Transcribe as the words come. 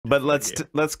But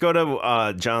let's go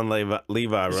to John Levi.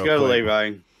 Let's go to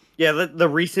Levi. Yeah, the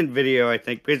recent video, I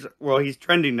think, because, well, he's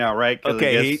trending now, right?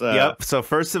 Okay, yep. So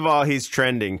first of all, he's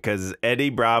trending because Eddie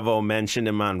Bravo mentioned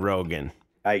him on Rogan.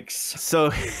 Yikes.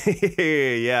 So,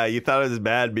 yeah, you thought it was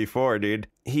bad before, dude.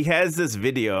 He has this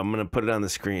video. I'm going to put it on the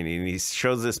screen. And he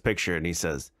shows this picture and he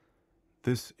says,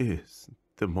 "This is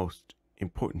the most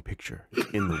important picture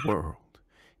in the world."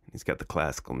 He's got the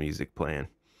classical music playing.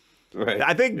 Right.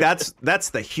 I think that's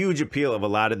the huge appeal of a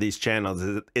lot of these channels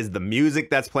is the music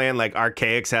that's playing. Like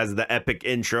Archaics has the epic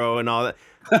intro and all that.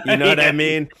 You know what I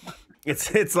mean?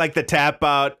 It's like the tap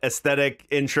out aesthetic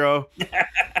intro.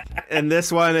 And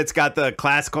this one, it's got the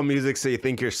classical music, so you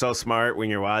think you're so smart when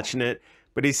you're watching it.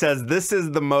 But he says this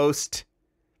is the most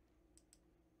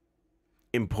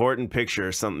important picture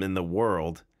or something in the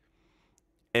world.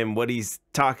 And what he's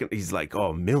talking, he's like,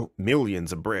 oh,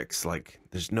 millions of bricks. Like,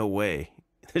 there's no way.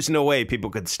 There's no way people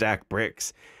could stack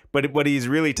bricks. But what he's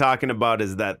really talking about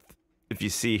is that if you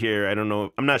see here, I don't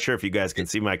know, I'm not sure if you guys can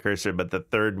see my cursor, but the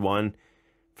third one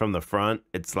from the front,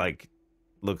 it's like,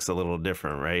 looks a little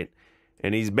different, right?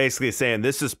 And he's basically saying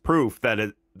this is proof that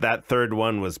that third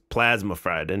one was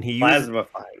plasmified. And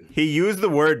he used the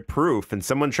word proof, and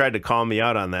someone tried to call me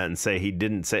out on that and say he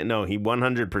didn't say, no, he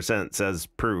 100% says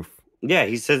proof. Yeah,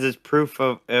 he says it's proof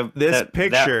of this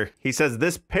picture. He says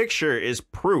this picture is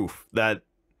proof that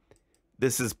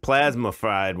this is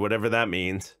plasmified, whatever that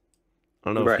means.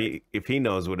 I don't know if he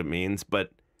knows what it means,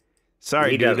 but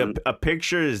sorry, dude, a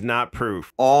picture is not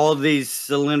proof. All these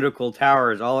cylindrical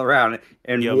towers all around,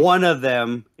 and one of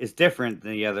them is different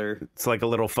than the other. It's like a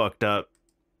little fucked up.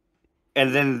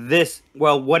 And then this,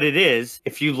 well, what it is,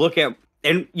 if you look at,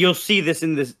 and you'll see this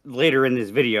later in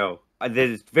this video, that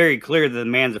it's very clear that the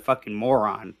man's a fucking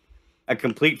moron, a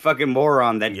complete fucking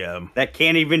moron that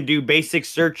can't even do basic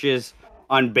searches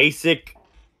on basic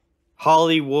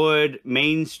Hollywood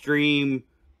mainstream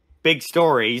big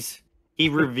stories. He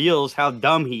reveals how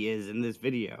dumb he is in this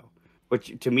video,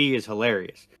 which to me is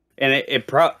hilarious. And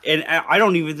and I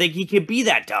don't even think he could be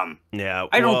that dumb. Yeah,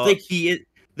 I don't think he is.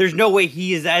 There's no way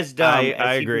he is as dumb.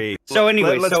 I agree. So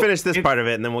anyway, let's finish this part of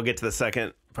it, and then we'll get to the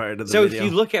second part of the video. So if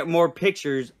you look at more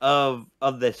pictures of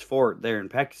this fort there in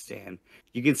Pakistan,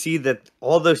 you can see that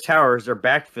all those towers are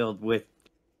backfilled with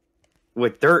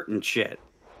dirt and shit.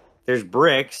 There's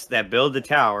bricks that build the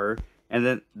tower, and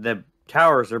then the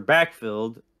towers are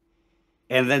backfilled.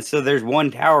 And then so there's one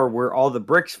tower where all the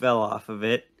bricks fell off of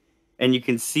it, and you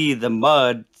can see the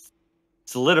mud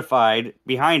solidified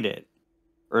behind it,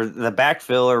 or the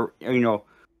backfill, or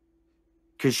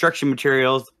construction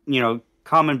materials,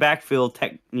 common backfill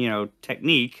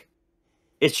technique.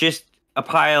 It's just a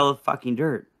pile of fucking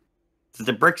dirt that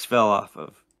the bricks fell off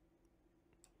of.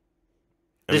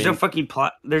 There's no fucking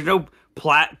there's no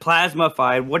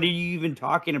plasmified. What are you even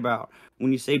talking about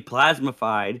when you say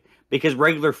plasmified? Because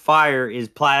regular fire is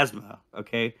plasma,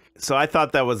 okay? So I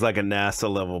thought that was like a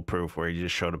NASA level proof where he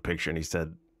just showed a picture and he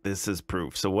said, this is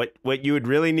proof. So what you would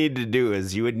really need to do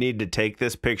is you would need to take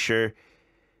this picture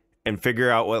and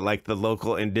figure out what like the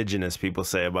local indigenous people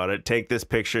say about it. Take this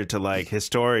picture to like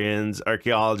historians,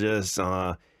 archaeologists.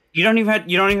 You don't even have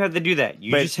to do that.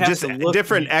 You just have to look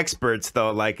different experts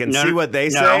though, like and see what they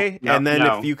say, and then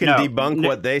if you can debunk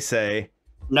what they say.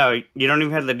 No, you don't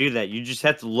even have to do that. You just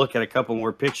have to look at a couple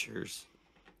more pictures,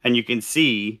 and you can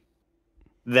see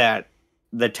that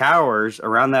the towers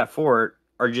around that fort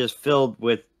are just filled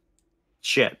with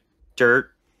shit,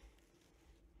 dirt,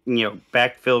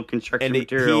 backfilled construction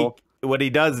material. What he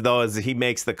does though is he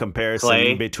makes the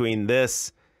comparison between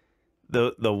this,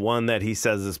 the one that he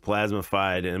says is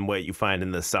plasmified, and what you find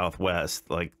in the Southwest,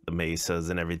 like the mesas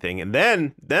and everything, and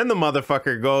then the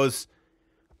motherfucker goes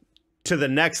to the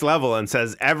next level and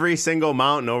says every single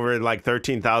mountain over like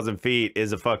 13,000 feet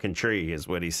is a fucking tree, is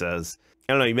what he says.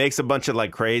 I don't know. He makes a bunch of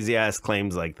like crazy ass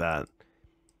claims like that.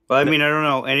 Well, I mean, I don't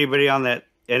know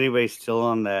anybody still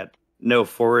on that no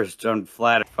forest on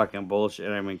flat fucking bullshit.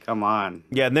 I mean, come on.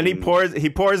 Yeah, and then he pours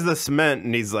the cement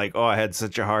and he's like, oh, I had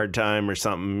such a hard time or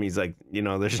something. He's like,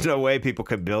 there's no way people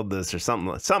could build this or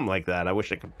something like that. I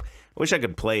wish I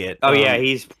could play it. Oh yeah,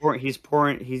 he's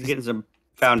getting some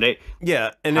foundation.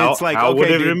 Yeah, and it's like, how okay,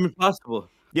 would it have been possible?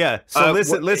 Yeah, so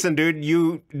listen, dude,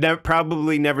 you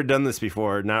probably never done this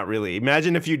before. Not really.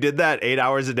 Imagine if you did that 8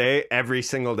 hours a day, every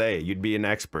single day. You'd be an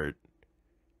expert.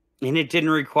 And it didn't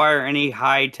require any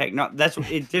high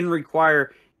technology. It didn't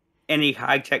require any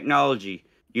high technology.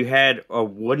 You had a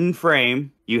wooden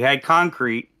frame. You had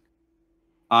concrete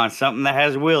on something that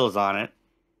has wheels on it.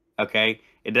 Okay?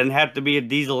 It doesn't have to be a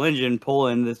diesel engine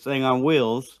pulling this thing on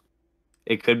wheels.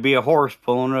 It could be a horse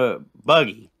pulling a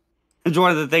buggy. It's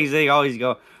one of the things they always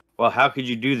go, well, how could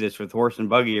you do this with horse and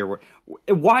buggy? Or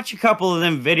watch a couple of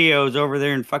them videos over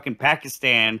there in fucking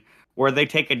Pakistan where they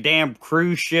take a damn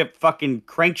cruise ship fucking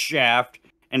crankshaft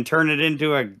and turn it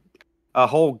into a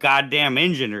whole goddamn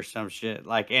engine or some shit.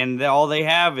 Like, and all they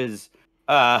have is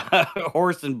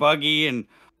horse and buggy and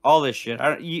all this shit.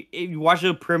 You watch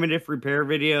those primitive repair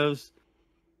videos.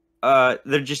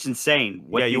 They're just insane.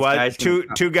 Yeah, you watch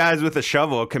two guys with a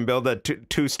shovel can build a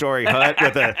two-story hut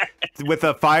with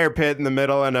a fire pit in the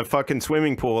middle and a fucking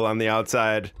swimming pool on the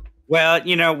outside. Well,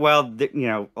 a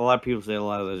lot of people say a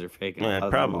lot of those are fake. And yeah, it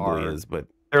probably is, but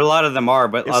a lot of them are.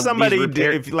 But if somebody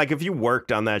if you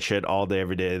worked on that shit all day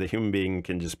every day, the human being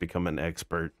can just become an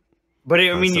expert. But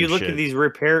I mean, you look at these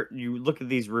repair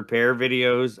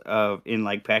videos of in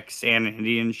like Pakistan and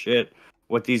India and shit.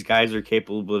 What these guys are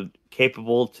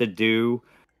capable to do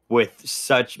with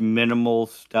such minimal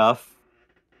stuff,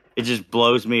 it just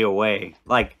blows me away.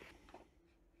 Like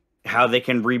how they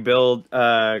can rebuild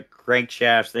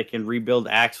crankshafts, they can rebuild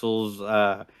axles,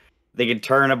 they can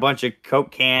turn a bunch of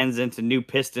Coke cans into new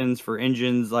pistons for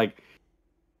engines. Like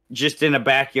just in a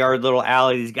backyard little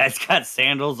alley, these guys got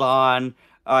sandals on.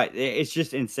 It's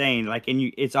just insane. Like,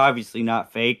 and it's obviously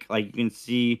not fake. Like you can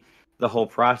see the whole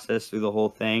process through the whole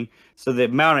thing. So the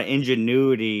amount of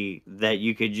ingenuity that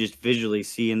you could just visually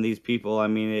see in these people, I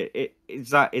mean,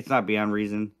 it's not beyond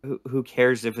reason. Who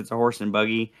cares if it's a horse and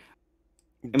buggy?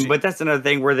 But that's another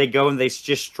thing where they go and they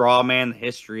just straw man the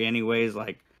history anyways,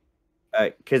 like,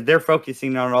 because they're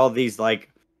focusing on all these like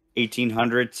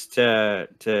 1800s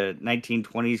to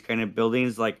 1920s kind of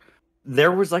buildings. Like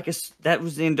there was that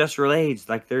was the industrial age.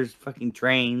 Like there's fucking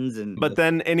trains and. But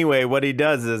then anyway, what he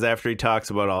does is after he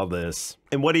talks about all this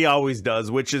and what he always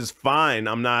does, which is fine.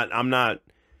 I'm not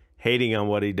hating on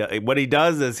what he does. What he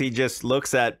does is he just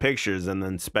looks at pictures and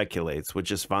then speculates, which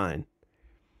is fine.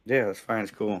 Yeah, that's fine.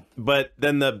 It's cool. But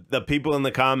then the people in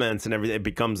the comments and everything, it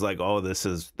becomes like, oh, this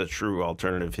is the true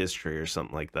alternative history or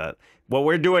something like that. What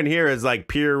we're doing here is like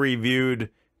peer-reviewed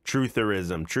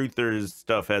trutherism. Truthers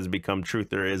stuff has become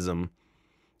trutherism.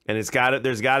 And there's got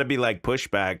to be like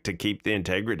pushback to keep the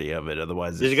integrity of it.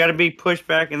 Otherwise, there's got to be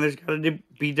pushback and there's got to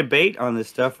be debate on this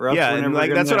stuff. Or else and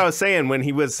like that's what I was saying when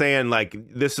he was saying like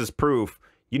this is proof.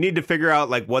 You need to figure out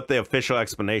like what the official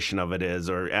explanation of it is,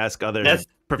 or ask other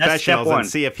professionals and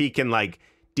see if he can like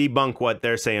debunk what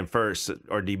they're saying first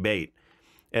or debate.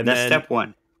 And that's step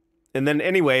one. And then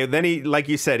anyway, then he, like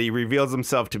you said, he reveals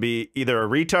himself to be either a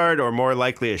retard or more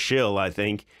likely a shill. I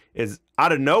think is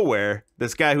out of nowhere.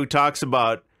 This guy who talks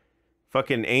about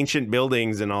fucking ancient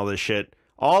buildings and all this shit.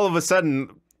 All of a sudden,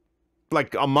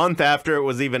 like a month after it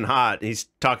was even hot, he's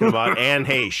talking about Anne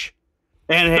Heche.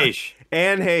 Anne Heche.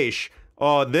 Anne Heche.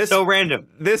 Oh, this so random.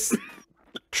 This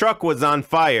truck was on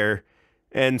fire,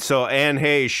 and so Anne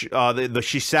Heche,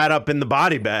 she sat up in the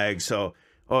body bag. So,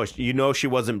 she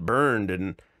wasn't burned.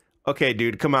 And okay,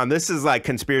 dude, come on, this is like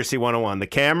conspiracy 101. The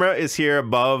camera is here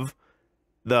above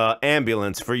the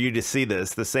ambulance for you to see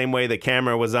this. The same way the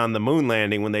camera was on the moon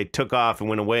landing when they took off and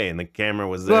went away, and the camera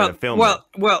was there to film it.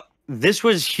 Well, this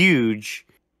was huge.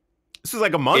 This was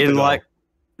like a month ago.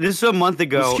 This is a month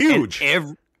ago. It was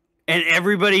huge. And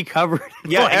everybody covered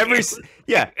it.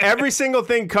 Yeah, every single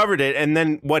thing covered it. And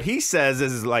then what he says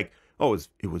is like, oh,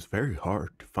 it was very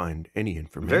hard to find any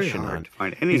information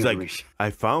on. He's like, I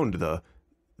found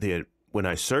when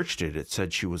I searched it, it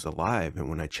said she was alive. And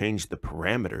when I changed the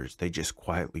parameters, they just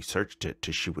quietly searched it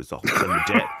till she was all of a sudden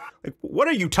dead. Like, what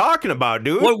are you talking about,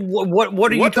 dude?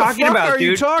 What are you talking about, dude? What are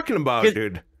you talking about,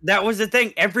 dude? That was the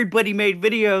thing. Everybody made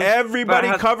videos.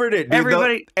 Everybody covered it, dude.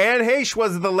 Everybody. Anne Heche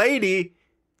was the lady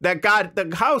that got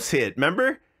the house hit,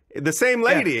 remember? The same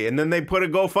lady. Yeah. And then they put a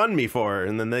GoFundMe for her,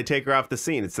 and then they take her off the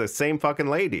scene. It's the same fucking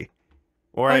lady.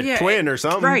 Or a twin or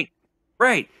something.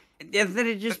 Right. And then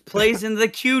it just plays into the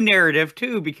Q narrative,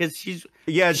 too, because she's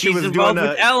was involved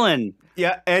with Ellen.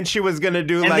 Yeah, and she was going to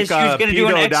do like a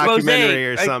pedo documentary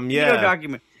or something. Yeah.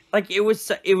 Document. Like, it was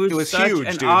such huge,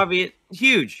 an dude. Obvious...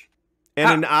 Huge. And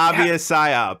an obvious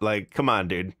psyop. Like, come on,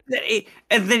 dude.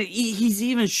 And then he's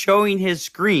even showing his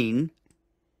screen...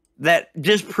 That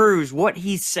just proves what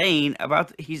he's saying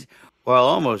about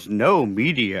almost no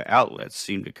media outlets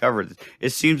seem to cover this. It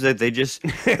seems that they just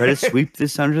try to sweep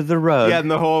this under the rug. Yeah,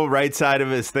 and the whole right side of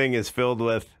his thing is filled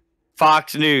with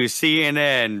Fox News,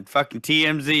 CNN, fucking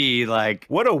TMZ. Like,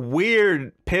 what a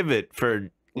weird pivot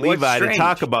for Levi to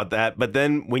talk about that. But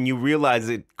then when you realize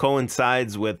it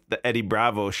coincides with the Eddie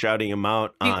Bravo shouting him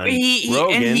out on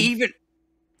Rogan. And he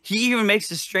even makes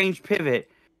a strange pivot.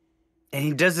 And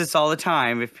he does this all the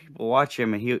time. If people watch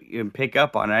him, and he pick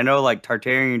up on it. I know, like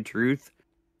Tartarian Truth.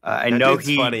 I know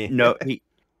funny. No, he.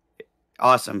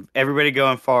 Awesome. Everybody go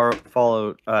and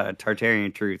follow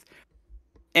Tartarian Truth.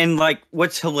 And like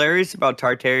what's hilarious about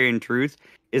Tartarian Truth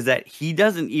is that he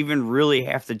doesn't even really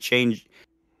have to change.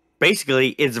 Basically,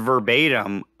 it's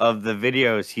verbatim of the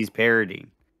videos he's parodying,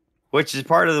 which is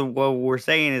part of what we're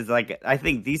saying is like, I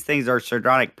think these things are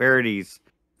sardonic parodies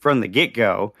from the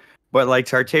get-go, but like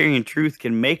Tartarian Truth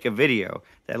can make a video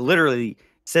that literally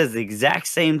says the exact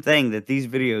same thing that these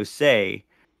videos say,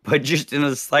 but just in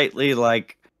a slightly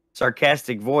like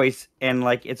sarcastic voice, and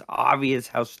like it's obvious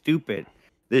how stupid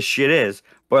this shit is.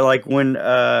 But like when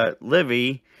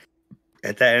Livy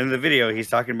at the end of the video, he's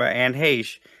talking about Anne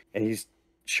Heche, and he's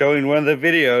showing one of the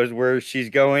videos where she's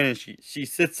going and she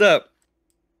sits up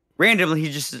randomly.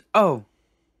 He just says, "Oh,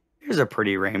 here's a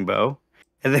pretty rainbow,"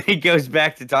 and then he goes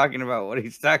back to talking about what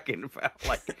he's talking about.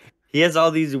 Like he has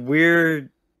all these weird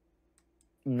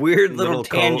little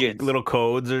tangents, little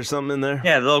codes or something in there.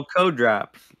 Yeah, little code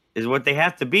drops is what they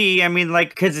have to be. I mean,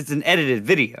 like because it's an edited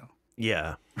video.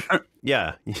 Yeah,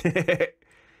 yeah.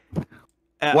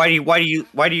 Why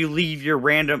do you leave your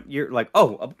random? You're like,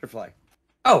 oh, a butterfly,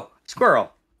 oh,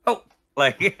 squirrel, oh,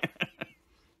 like.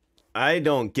 I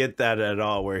don't get that at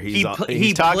all. Where he's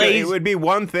talking. Plays, it would be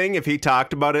one thing if he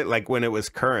talked about it like when it was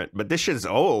current, but this shit's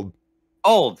old.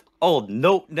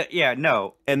 No, yeah,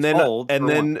 no. And then old, and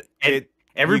then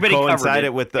everybody coincided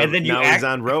it with the. And then he's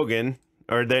on Rogan.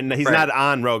 Or then he's not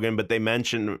on Rogan, but they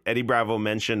mentioned Eddie Bravo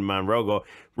mentioned him on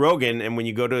Rogan, and when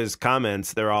you go to his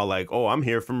comments, they're all like, "Oh, I'm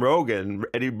here from Rogan.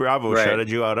 Eddie Bravo shouted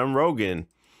you out on Rogan,"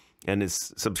 and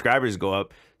his subscribers go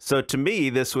up. So to me,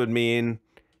 this would mean,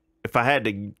 if I had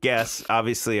to guess,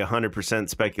 obviously 100%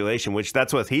 speculation, which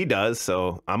that's what he does,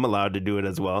 so I'm allowed to do it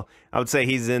as well. I would say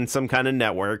he's in some kind of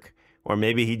network, or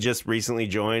maybe he just recently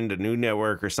joined a new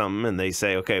network or something, and they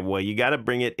say, "Okay, well, you got to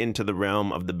bring it into the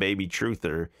realm of the baby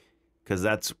truther." Because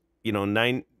that's,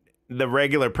 the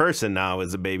regular person now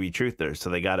is a baby truther.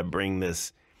 So they got to bring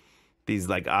these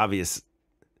like obvious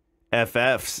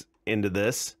FFs into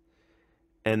this.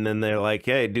 And then they're like,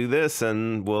 hey, do this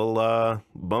and we'll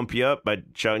bump you up by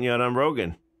shouting you out on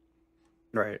Rogan.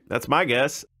 Right. That's my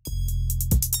guess.